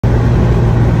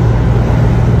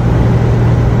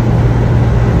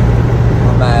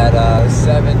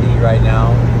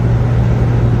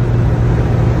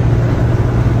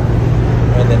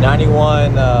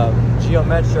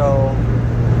Metro,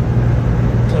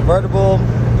 convertible,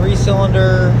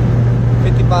 3-cylinder,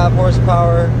 55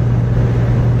 horsepower.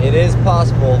 It is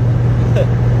possible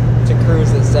to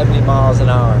cruise at 70 miles an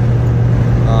hour.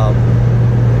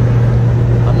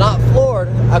 I'm not floored.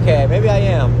 Okay, maybe I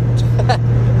am.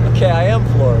 Okay, I am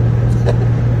floored.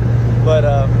 But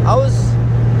I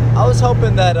was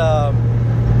hoping that I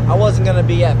wasn't gonna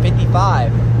be at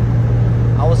 55.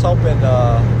 I was hoping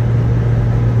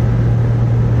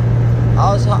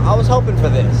I was hoping for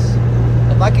this.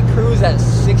 If I could cruise at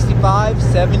 65,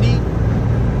 70,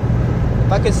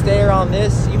 if I could stay around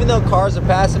this, even though cars are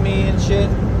passing me and shit,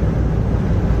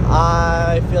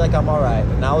 I feel like I'm alright.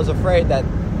 And I was afraid that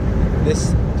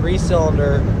this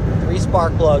 3-cylinder, 3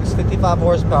 spark plugs, 55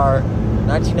 horsepower,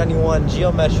 1991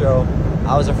 Geo Metro,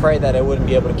 I was afraid that it wouldn't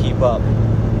be able to keep up.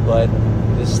 But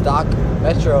this stock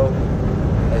Metro,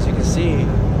 as you can see,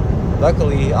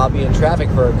 luckily I'll be in traffic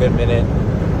for a good minute.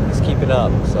 It's keeping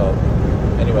up. So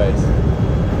anyways,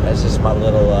 that's just my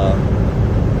little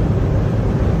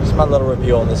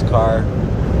review on this car.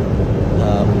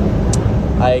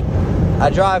 I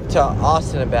drive to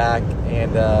Austin and back,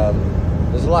 and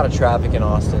there's a lot of traffic in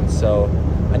Austin, so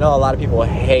I know a lot of people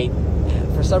hate,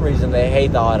 for some reason they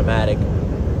hate the automatic.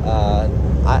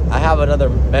 I have another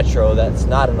Metro that's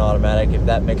not an automatic, if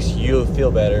that makes you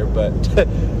feel better, but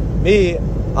me,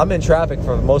 I'm in traffic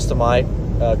for most of my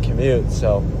commute,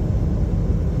 so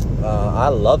I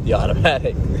love the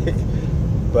automatic.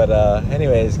 But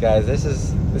anyways, guys, this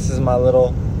is my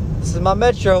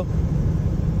Metro.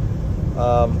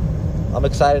 I'm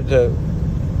excited to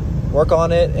work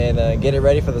on it and get it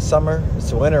ready for the summer.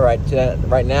 It's winter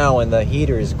right now, and the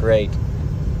heater is great.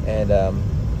 And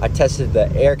I tested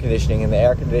the air conditioning, and the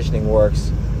air conditioning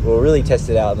works. We'll really test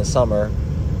it out in the summer,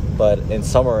 but in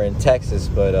summer in Texas.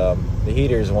 But the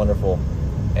heater is wonderful.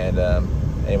 And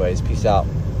anyways, peace out.